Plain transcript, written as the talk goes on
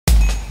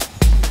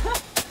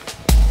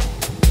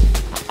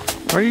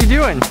What are you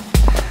doing?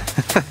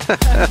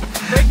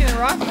 Breaking the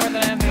rock more than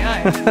I am the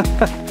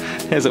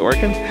ice. Is it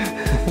working?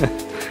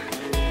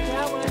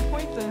 Yeah, when I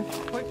point the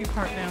pointy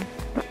part down.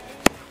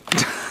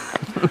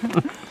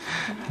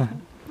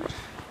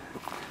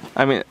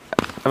 I mean,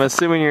 I'm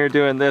assuming you're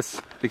doing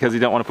this because you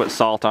don't want to put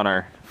salt on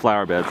our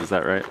flower beds, is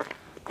that right?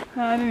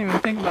 No, I didn't even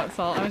think about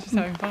salt. I was just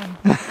having fun.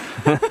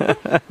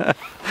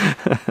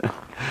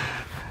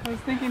 I was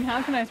thinking,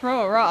 how can I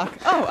throw a rock?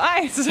 Oh,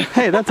 ice!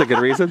 Hey, that's a good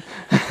reason.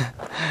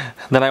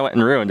 Then I went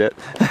and ruined it.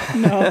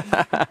 No.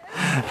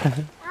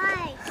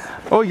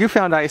 Oh, you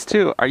found ice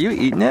too. Are you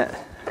eating it?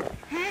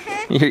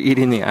 You're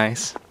eating the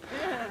ice.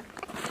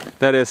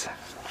 That is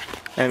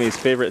Emmy's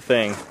favorite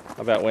thing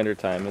about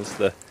wintertime is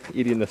the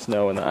eating the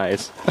snow and the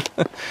ice.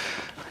 I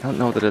don't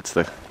know that it's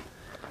the,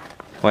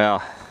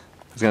 well,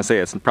 I was gonna say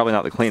it's probably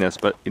not the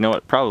cleanest, but you know what,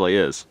 it probably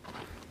is.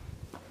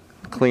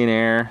 Clean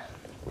air,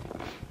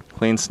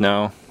 clean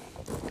snow.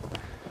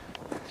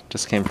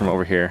 Just came from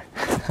over here.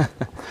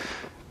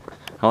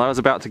 Well, I was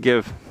about to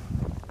give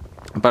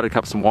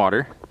Buttercup some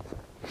water.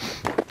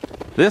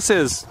 This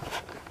is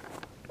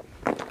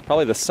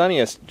probably the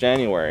sunniest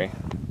January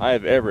I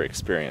have ever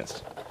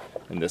experienced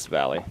in this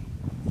valley.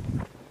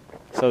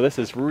 So this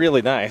is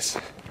really nice.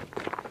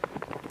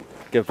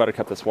 Give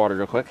Buttercup this water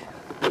real quick.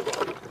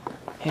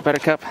 Hey,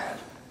 Buttercup.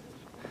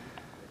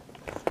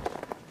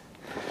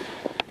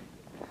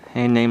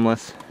 Hey,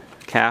 nameless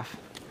calf.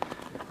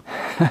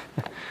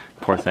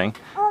 Poor thing.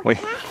 Oh, Wait.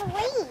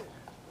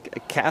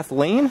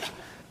 Kathleen.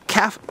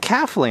 Kathleen?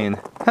 Kathleen.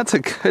 That's a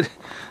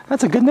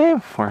good name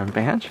for him,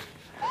 Banj.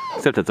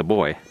 Except it's a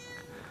boy.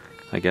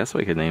 I guess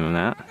we could name him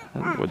that.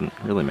 That wouldn't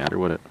really matter,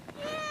 would it?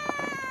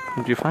 What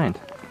did you find?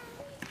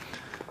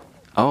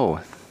 Oh,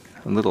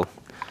 a little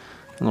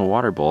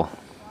water bowl.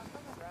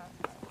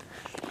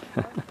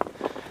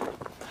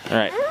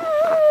 Alright. Do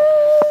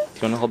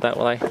you want to hold that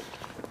while I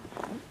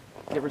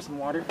give her some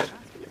water?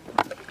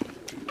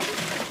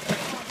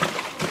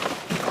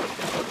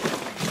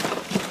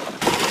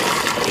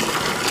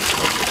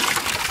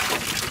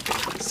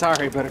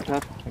 Sorry,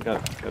 Buttercup. I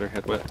got her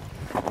head wet.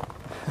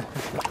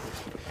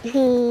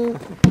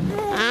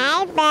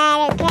 Hi,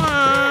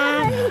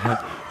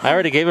 Buttercup. I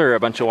already gave her a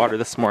bunch of water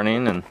this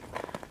morning, and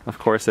of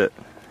course it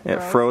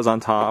froze on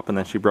top, and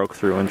then she broke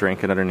through and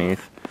drank it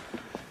underneath.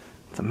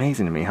 It's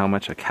amazing to me how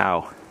much a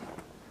cow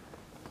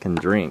can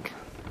drink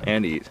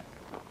and eat.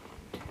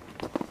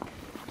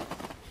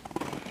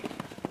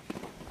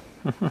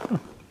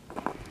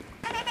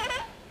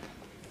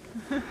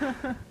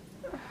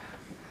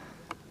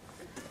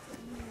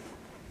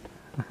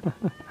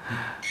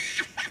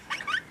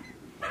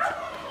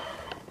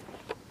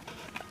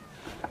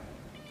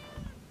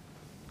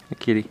 Hey,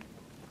 kitty.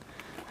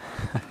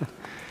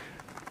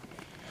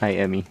 Hi,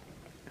 Emmy.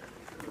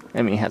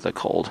 Emmy has a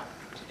cold,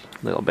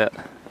 a little bit.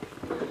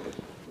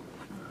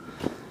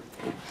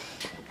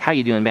 How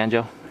you doing,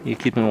 Banjo? You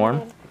keeping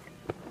warm?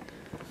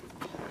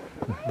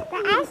 The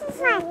ice is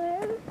like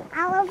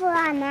all over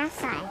on that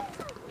side.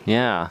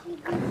 Yeah.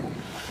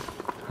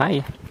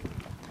 Hi.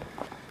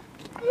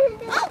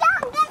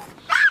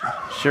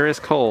 Sure is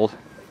cold.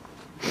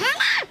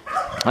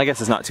 I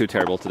guess it's not too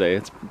terrible today.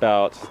 It's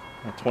about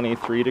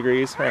 23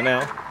 degrees right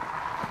now.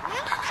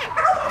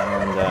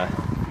 And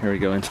here we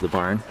go into the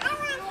barn.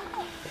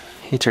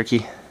 Hey,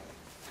 turkey.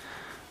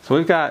 So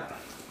we've got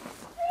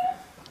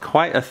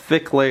quite a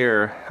thick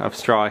layer of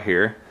straw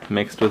here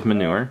mixed with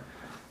manure,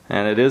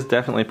 and it is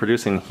definitely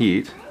producing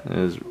heat. It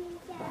is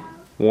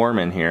warm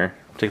in here,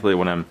 particularly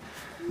when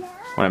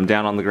I'm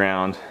down on the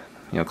ground,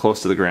 you know,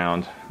 close to the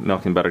ground,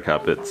 milking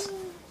Buttercup. It's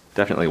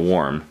definitely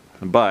warm,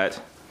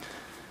 but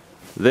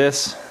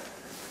this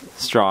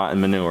straw and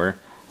manure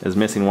is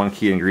missing one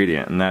key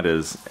ingredient, and that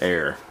is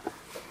air.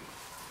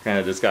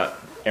 Granted, it's got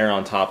air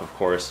on top, of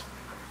course,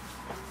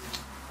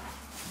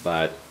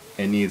 but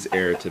it needs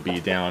air to be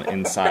down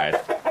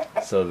inside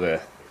so the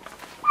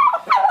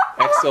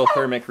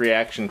exothermic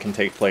reaction can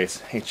take place.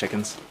 Hey,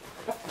 chickens.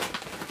 I'm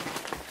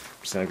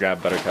just gonna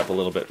grab Buttercup a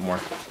little bit more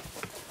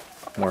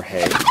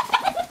hay.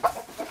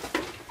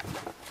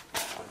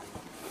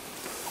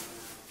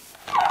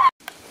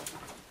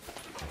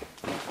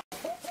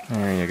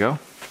 There you go.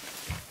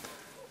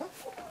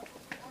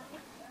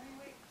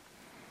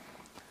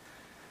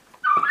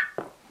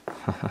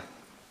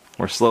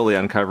 We're slowly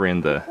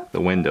uncovering the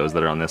windows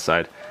that are on this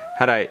side.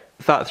 Had I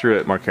thought through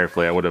it more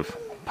carefully, I would have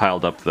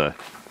piled up the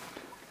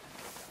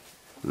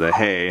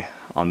hay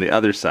on the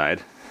other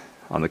side,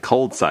 on the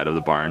cold side of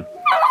the barn,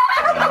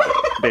 and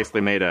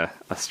basically made a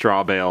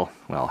straw bale,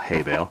 well,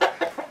 hay bale,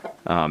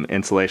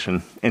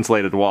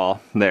 insulated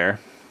wall there,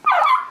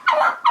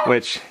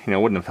 which, you know,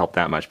 wouldn't have helped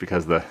that much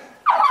because the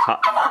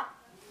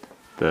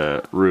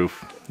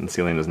roof and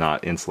ceiling is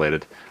not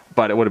insulated.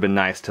 But it would have been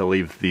nice to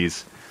leave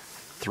these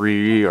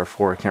 3 or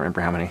 4, I can't remember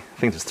how many, I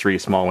think there's 3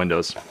 small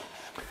windows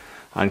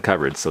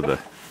uncovered so the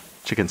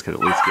chickens could at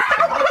least get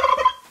some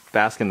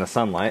bask in the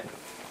sunlight.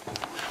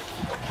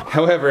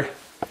 However,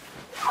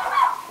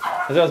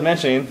 as I was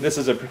mentioning, this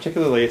is a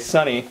particularly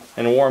sunny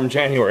and warm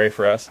January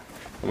for us,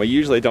 and we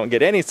usually don't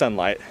get any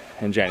sunlight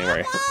in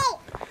January.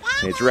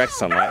 any direct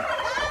sunlight.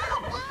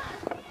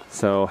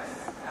 So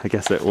I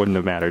guess it wouldn't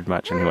have mattered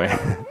much anyway.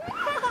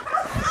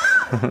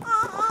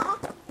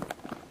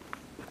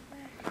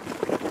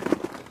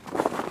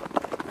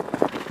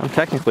 I'm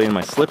technically in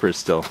my slippers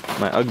still.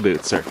 My Ugg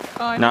boots are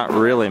not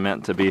really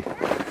meant to be.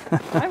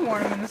 I've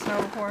worn them in the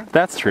snow before.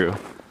 That's true.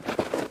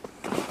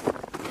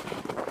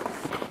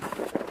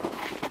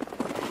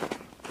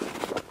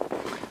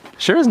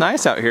 Sure is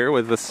nice out here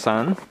with the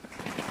sun.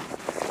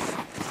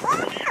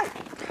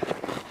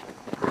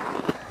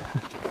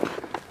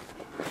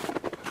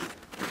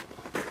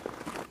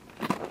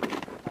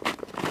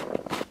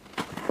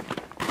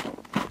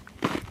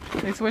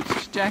 They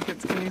switched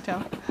jackets, can you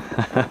tell?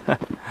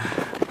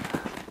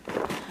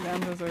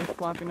 Danzo's are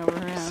flopping over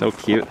her hands. So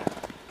cute.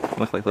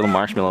 Look like little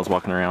marshmallows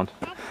walking around.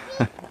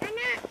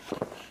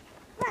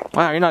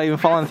 Wow, you're not even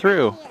falling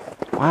through.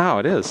 Wow,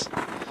 it is.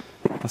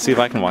 Let's see if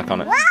I can walk on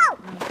it.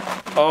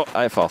 Oh,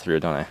 I fall through,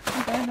 don't I?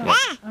 Okay, no,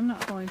 I'm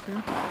not falling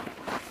through.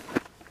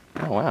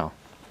 Oh, wow.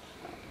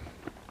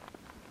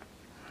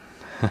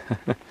 I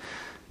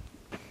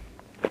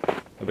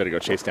better go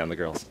chase down the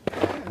girls.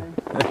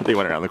 They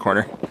went around the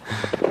corner.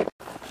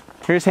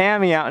 Here's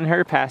Hammy out in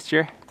her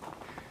pasture.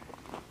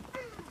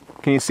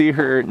 Can you see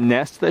her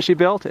nest that she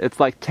built? It's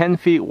like 10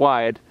 feet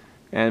wide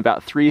and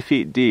about 3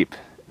 feet deep.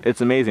 It's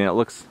amazing. It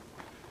looks...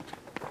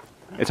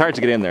 It's hard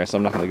to get in there, so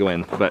I'm not going to go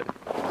in, but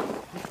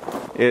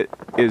it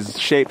is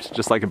shaped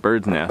just like a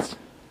bird's nest.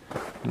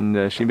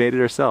 And she made it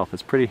herself.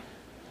 It's pretty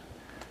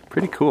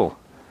cool.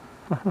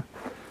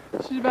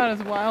 She's about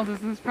as wild as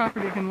this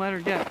property can let her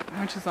get,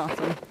 which is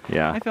awesome.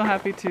 Yeah. I feel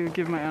happy to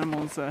give my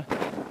animals a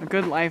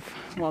good life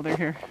while they're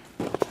here.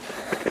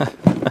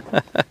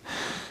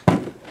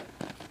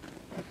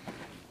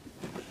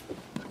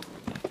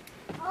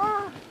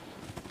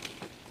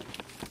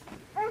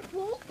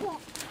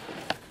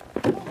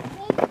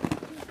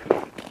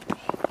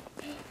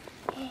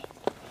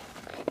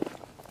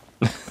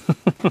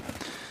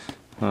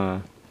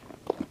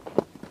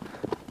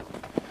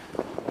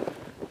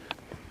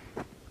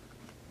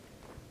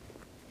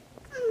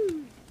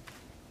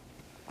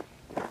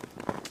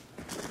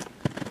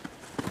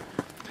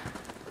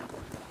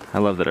 I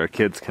love that our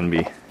kids can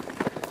be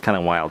kind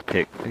of wild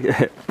pig,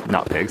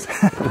 not pigs.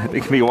 They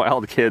can be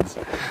wild kids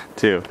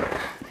too.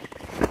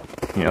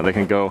 You know, they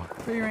can go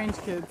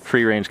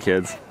free range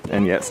kids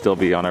and yet still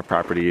be on our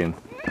property and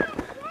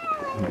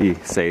be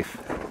safe.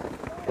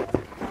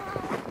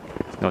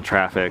 No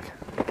traffic.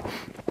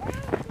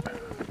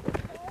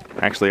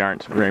 Actually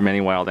aren't very many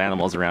wild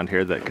animals around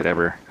here that could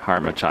ever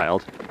harm a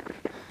child.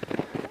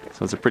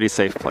 So it's a pretty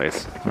safe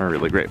place. We're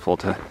really grateful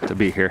to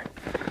be here,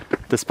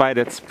 despite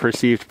its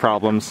perceived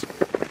problems.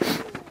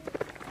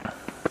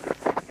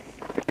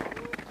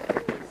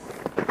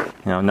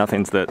 You know,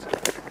 nothing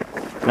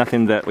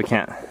that we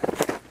can't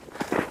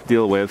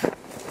deal with.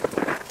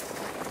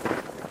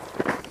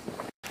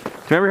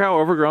 Do you remember how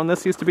overgrown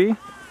this used to be?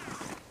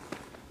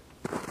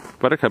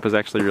 Buttercup is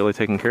actually really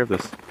taking care of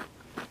this.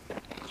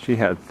 She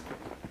had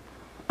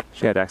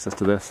access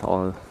to this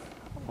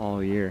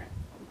all year.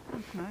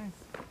 That's nice.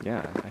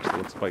 Yeah, it actually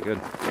looks quite good.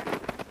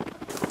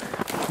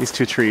 These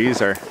two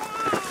trees are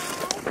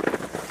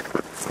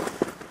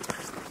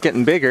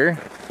getting bigger,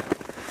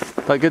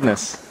 but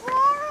goodness.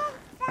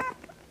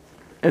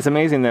 It's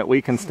amazing that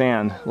we can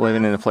stand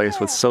living in a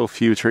place with so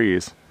few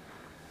trees.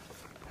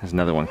 There's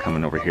another one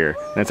coming over here,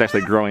 and it's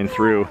actually growing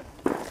through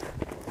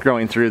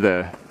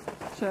the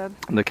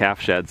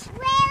calf sheds.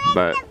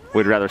 But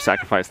we'd rather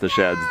sacrifice the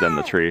sheds than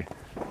the tree.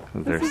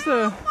 This is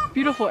a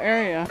beautiful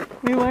area.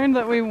 We learned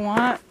that we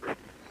want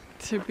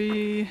to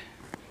be,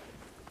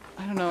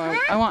 I don't know,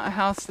 I want a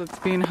house that's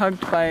being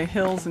hugged by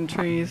hills and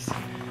trees,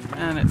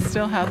 and it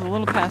still has a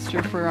little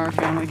pasture for our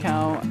family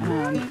cow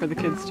and for the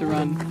kids to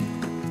run.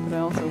 But I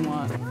also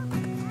want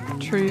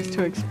trees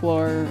to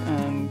explore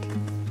and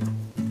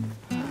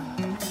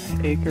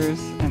acres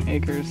and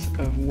acres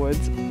of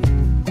woods.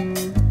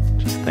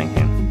 Just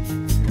thinking.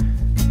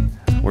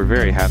 We're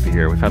very happy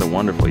here. We've had a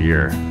wonderful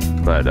year,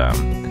 but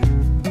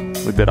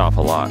we bit off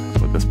a lot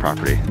with this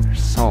property.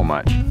 There's so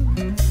much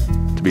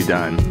to be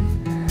done.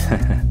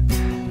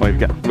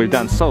 We've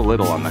done so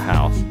little on the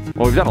house.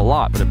 Well, we've done a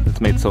lot, but it's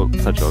made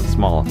such a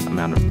small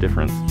amount of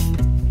difference.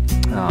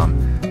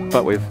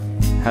 But we've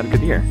had a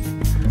good year.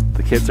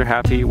 The kids are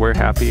happy, we're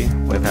happy.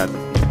 We've had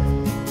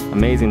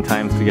amazing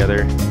times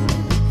together.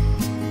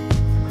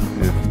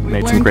 We've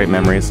made some great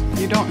memories.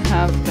 You don't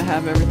have to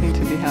have everything to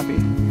be happy.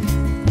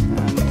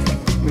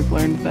 And we've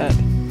learned that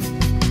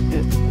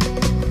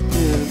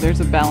there's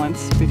a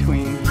balance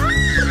between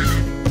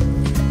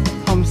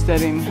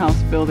homesteading,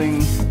 house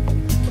building,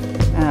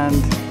 and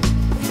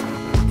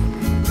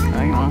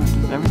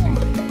just everything.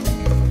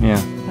 Yeah.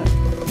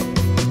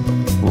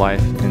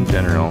 Life in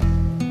general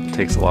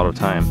takes a lot of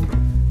time.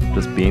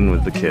 Just being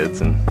with the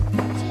kids and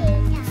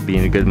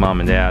being a good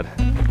mom and dad.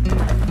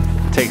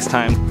 It takes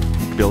time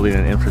building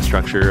an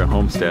infrastructure, a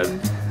homestead.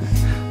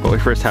 But we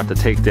first have to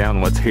take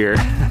down what's here.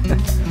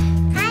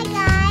 Hi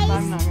guys.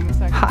 I'm not going to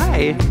sacrifice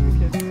Hi. the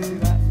kids to do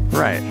that.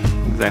 Right.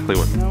 Exactly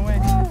what No way.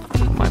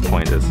 my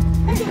point is.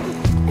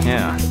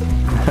 Yeah.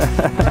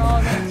 We're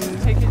all going to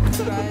take it in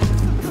stride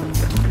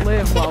and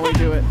live while we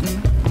do it.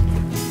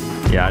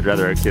 Yeah, I'd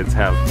rather our kids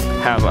have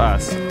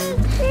us.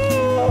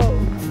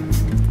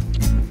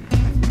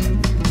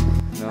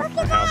 No, our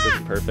house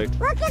isn't perfect.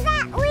 Look at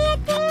that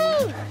weird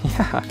thing!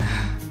 Yeah.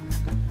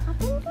 I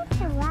think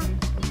it's a rock.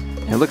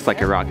 It looks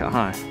like a rocket,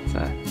 huh? It's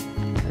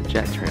a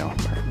jet trail.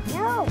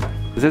 No.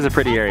 This is a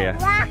pretty area.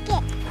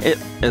 Rocket. It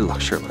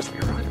sure looks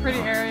like a rocket. It's a pretty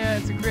area.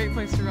 It's a great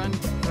place to run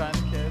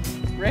kids,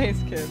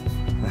 raise kids.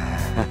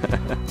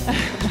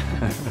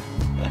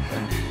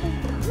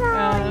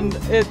 And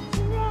it,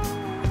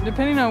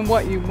 depending on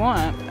what you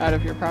want out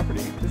of your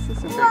property, this is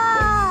a great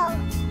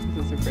place.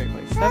 This is a great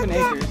place. 7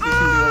 acres, you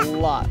can do a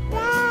lot.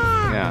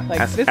 Yeah. Like,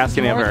 this Ask is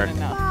any of more our. than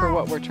enough for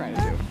what we're trying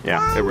to do.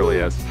 Yeah, it really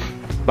is.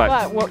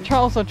 But we're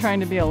also trying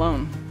to be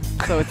alone,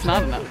 so it's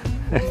not enough.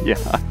 yeah.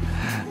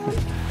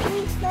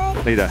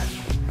 Need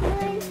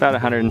about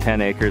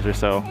 110 acres or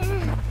so.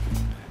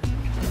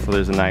 So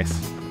there's a nice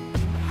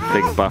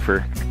big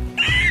buffer.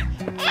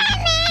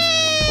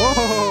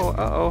 Whoa!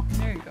 Uh-oh.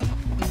 There you go.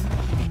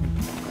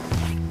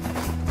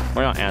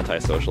 We're not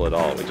antisocial at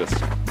all. We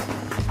just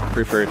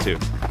prefer to.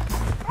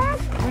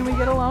 When we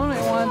get alone,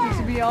 I want it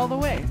to be all the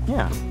way.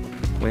 Yeah.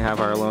 We have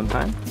our alone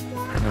time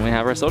and we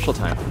have our social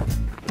time.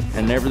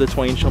 And never the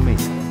twain shall meet.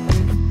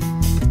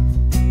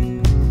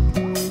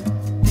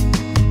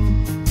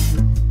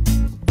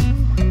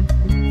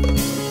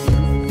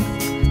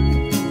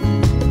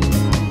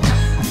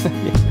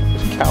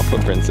 Cow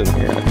footprints in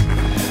here.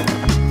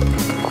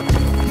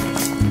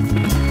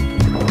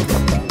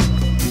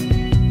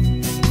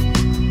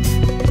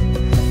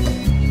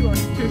 You are 2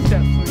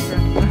 steps from the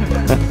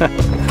ground.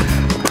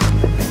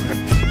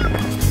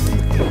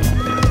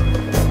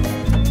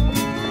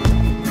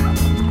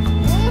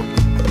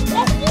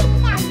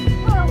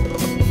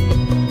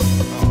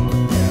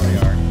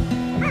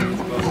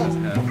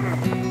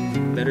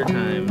 Better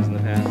times in the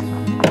past.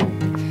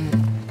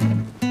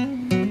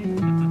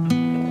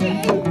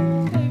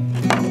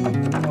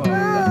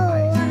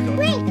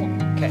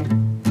 Okay.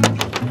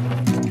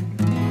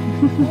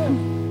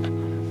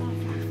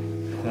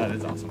 That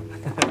is awesome.